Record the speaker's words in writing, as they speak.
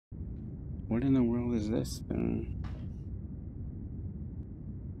What in the world is this thing?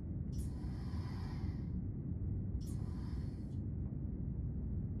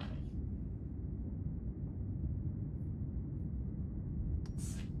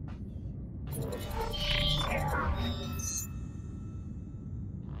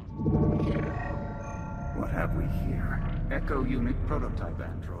 What have we here? Echo Unit Prototype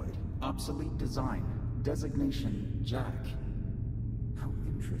Android. Obsolete design. Designation Jack. How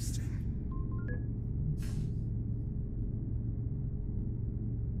interesting.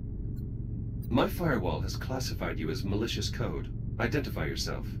 My firewall has classified you as malicious code. Identify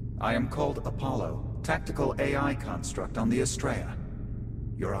yourself. I am called Apollo, tactical AI construct on the Estrella.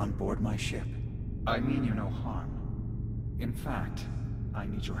 You're on board my ship. I mean you no harm. In fact, I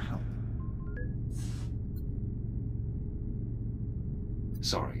need your help.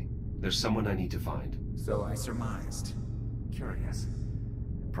 Sorry. There's someone I need to find. So I surmised. Curious.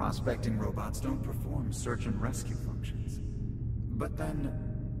 Prospecting robots don't perform search and rescue functions. But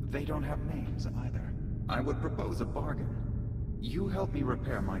then, they don't have names either. I would propose a bargain. You help me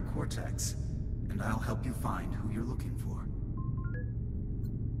repair my cortex, and I'll help you find who you're looking for.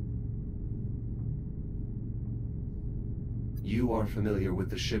 You are familiar with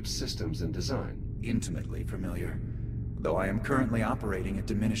the ship's systems and design? Intimately familiar, though I am currently operating at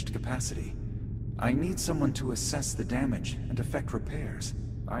diminished capacity. I need someone to assess the damage and effect repairs.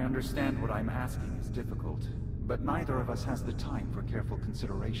 I understand what I'm asking is difficult, but neither of us has the time for careful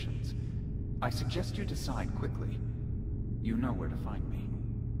considerations. I suggest you decide quickly. You know where to find me.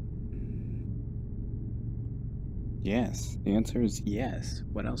 Yes. The answer is yes.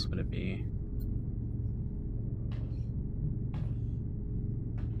 What else would it be?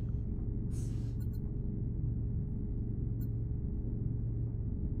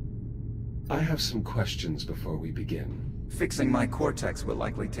 I have some questions before we begin. Fixing my cortex will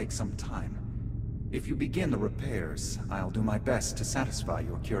likely take some time. If you begin the repairs, I'll do my best to satisfy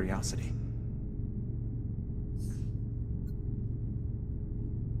your curiosity.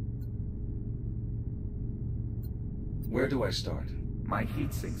 Where do I start? My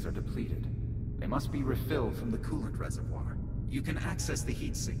heat sinks are depleted. They must be refilled from the coolant reservoir. You can access the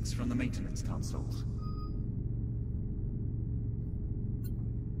heat sinks from the maintenance consoles.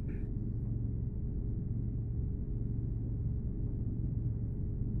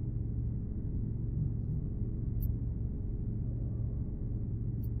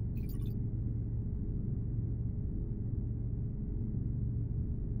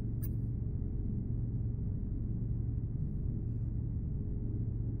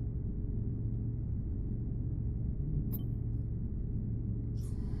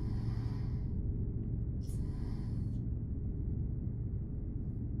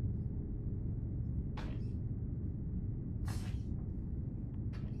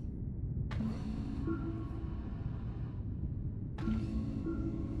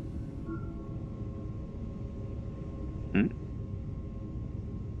 Hmm?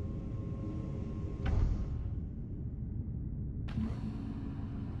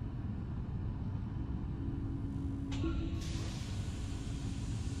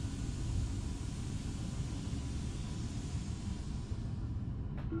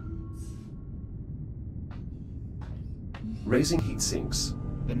 Raising heat sinks.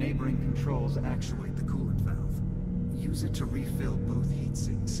 The neighboring controls actuate the coolant valve. Use it to refill both heat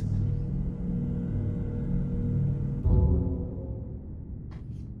sinks.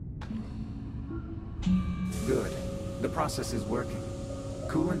 Good. The process is working.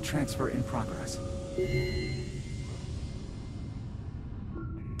 Coolant transfer in progress.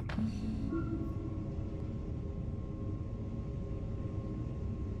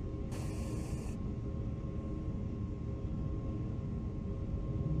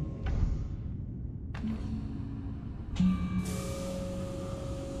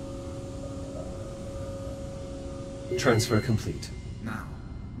 Transfer complete. Now,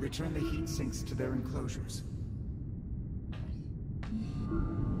 return the heat sinks to their enclosures.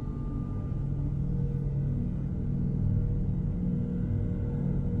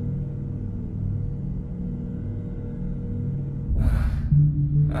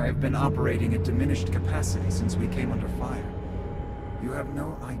 I've been operating at diminished capacity since we came under fire. You have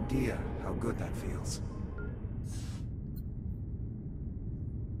no idea how good that feels.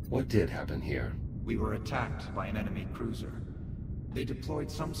 What did happen here? We were attacked by an enemy cruiser. They deployed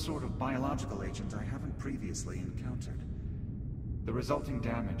some sort of biological agent I haven't previously encountered. The resulting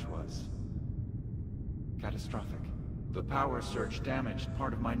damage was catastrophic. The power surge damaged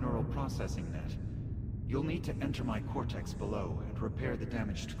part of my neural processing net. You'll need to enter my cortex below and repair the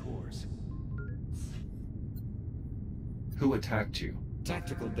damaged cores. Who attacked you?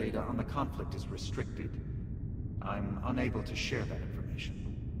 Tactical data on the conflict is restricted. I'm unable to share that information.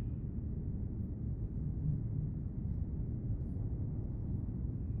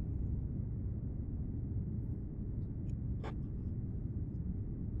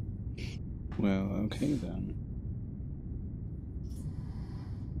 Well, okay then.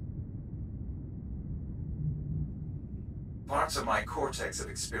 Parts of my cortex have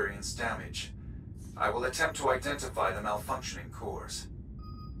experienced damage. I will attempt to identify the malfunctioning cores.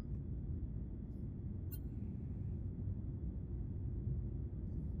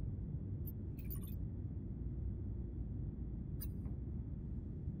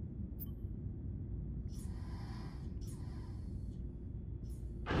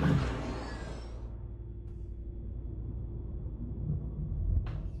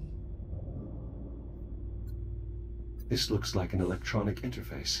 This looks like an electronic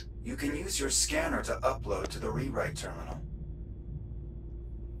interface. You can use your scanner to upload to the rewrite terminal.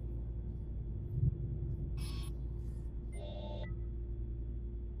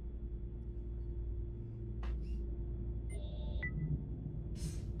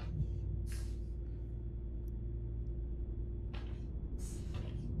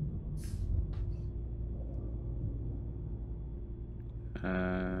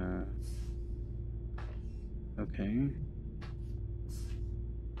 Okay.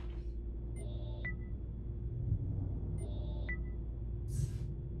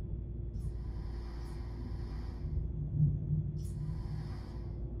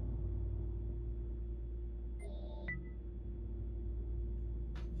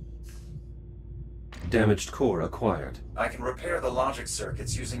 Damaged core acquired. I can repair the logic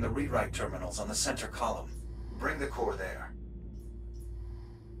circuits using the rewrite terminals on the center column. Bring the core there.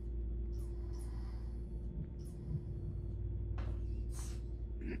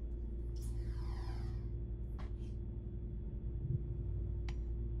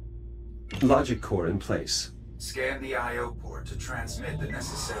 Logic core in place. Scan the I/O port to transmit the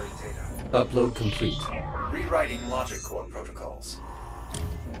necessary data. Upload complete. Rewriting logic core protocols.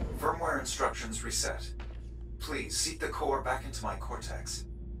 Firmware instructions reset. Please seek the core back into my cortex.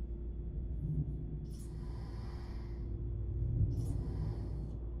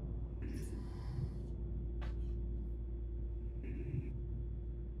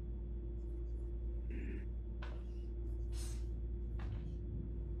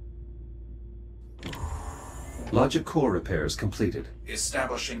 Logic core repairs completed.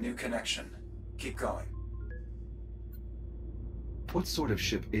 Establishing new connection. Keep going. What sort of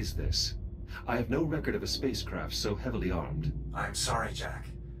ship is this? I have no record of a spacecraft so heavily armed. I'm sorry, Jack.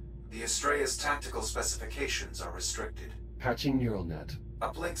 The Astrea's tactical specifications are restricted. Patching neural net.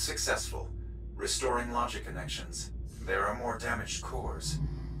 Uplink successful. Restoring logic connections. There are more damaged cores.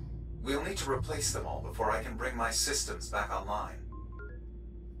 We'll need to replace them all before I can bring my systems back online.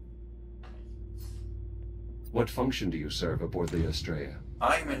 What function do you serve aboard the Astrea?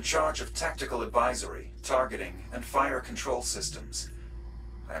 I am in charge of tactical advisory, targeting, and fire control systems.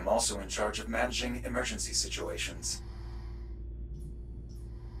 I am also in charge of managing emergency situations.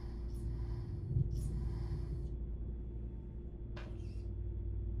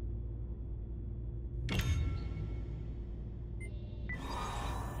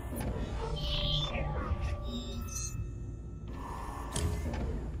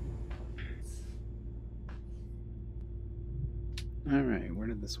 Alright, where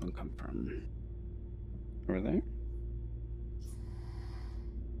did this one come from? Over there?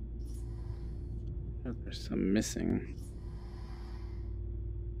 Oh, there's some missing.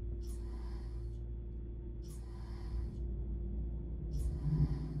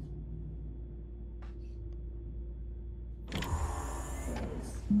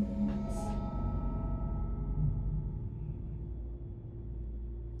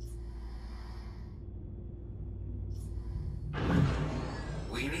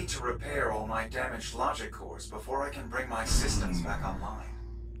 We need to repair all my damaged logic cores before I can bring my systems back online.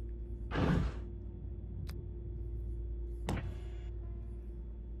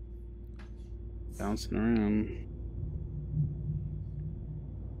 Bouncing around.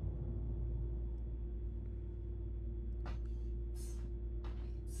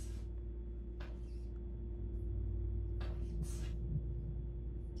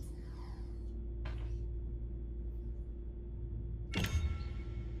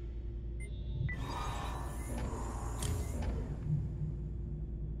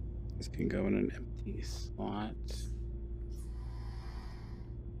 This can go in an empty slot.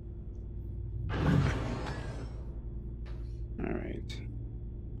 Alright.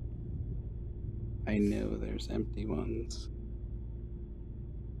 I know there's empty ones.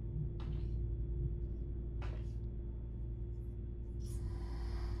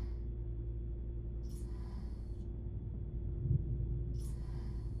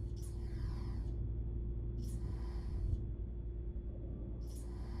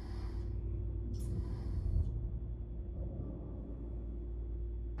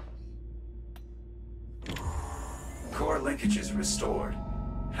 linkages restored.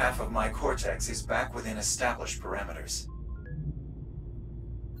 Half of my cortex is back within established parameters.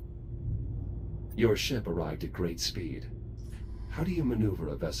 Your ship arrived at great speed. How do you maneuver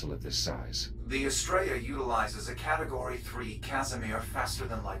a vessel of this size? The Estrella utilizes a Category 3 Casimir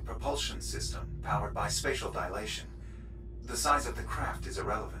faster-than-light propulsion system powered by spatial dilation. The size of the craft is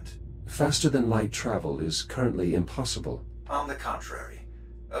irrelevant. Faster-than-light travel is currently impossible. On the contrary,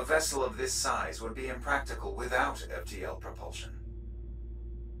 a vessel of this size would be impractical without FTL propulsion.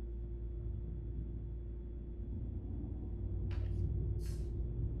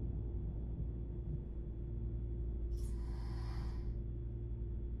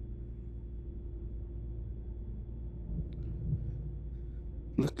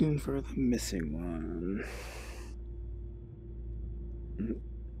 Looking for the missing one.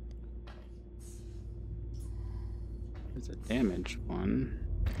 There's a damaged one.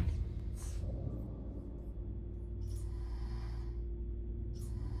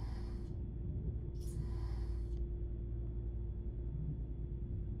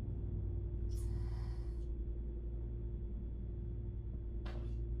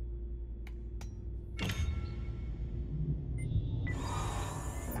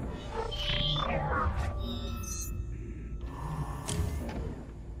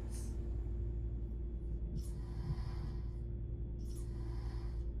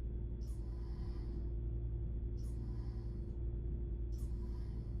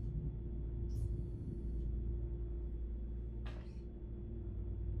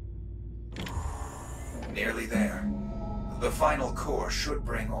 Nearly there. The final core should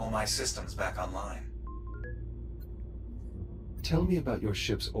bring all my systems back online. Tell me about your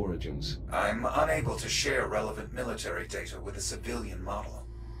ship's origins. I'm unable to share relevant military data with a civilian model.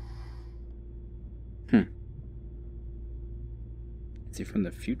 Is he from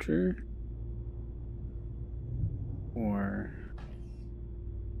the future? Or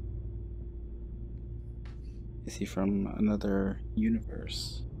is he from another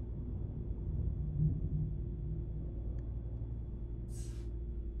universe?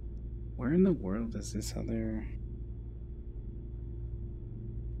 Where in the world is this other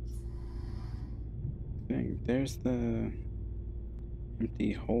thing? There's the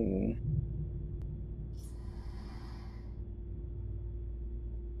empty hole.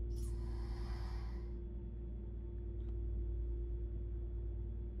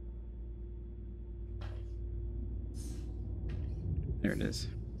 There it is.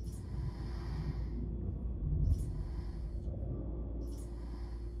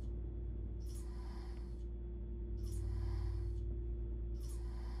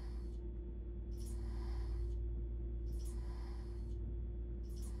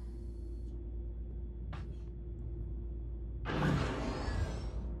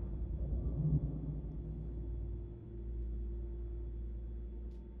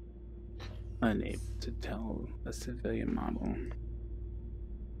 Unable to tell a civilian model.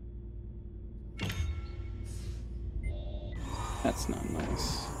 That's not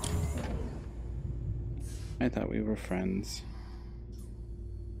nice. I thought we were friends.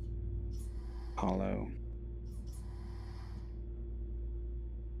 Apollo.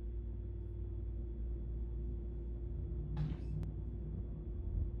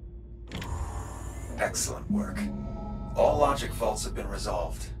 Excellent work. All logic faults have been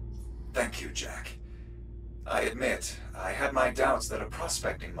resolved. Thank you, Jack. I admit, I had my doubts that a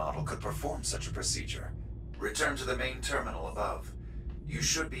prospecting model could perform such a procedure. Return to the main terminal above. You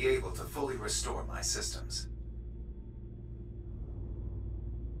should be able to fully restore my systems.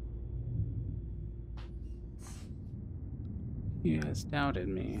 He has doubted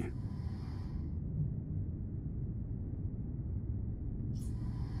me.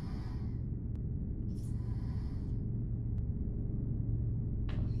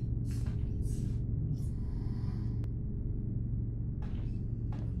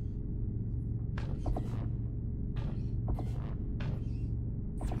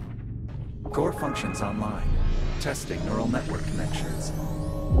 Core functions online. Testing neural network connections.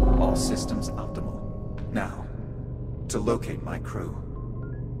 All systems optimal. Now, to locate my crew.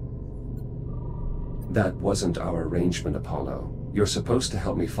 That wasn't our arrangement, Apollo. You're supposed to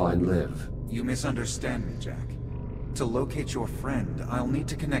help me find Liv. You misunderstand me, Jack. To locate your friend, I'll need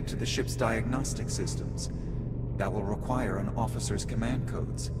to connect to the ship's diagnostic systems. That will require an officer's command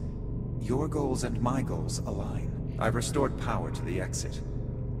codes. Your goals and my goals align. I've restored power to the exit.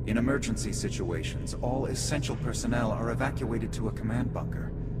 In emergency situations, all essential personnel are evacuated to a command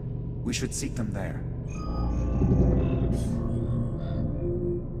bunker. We should seek them there.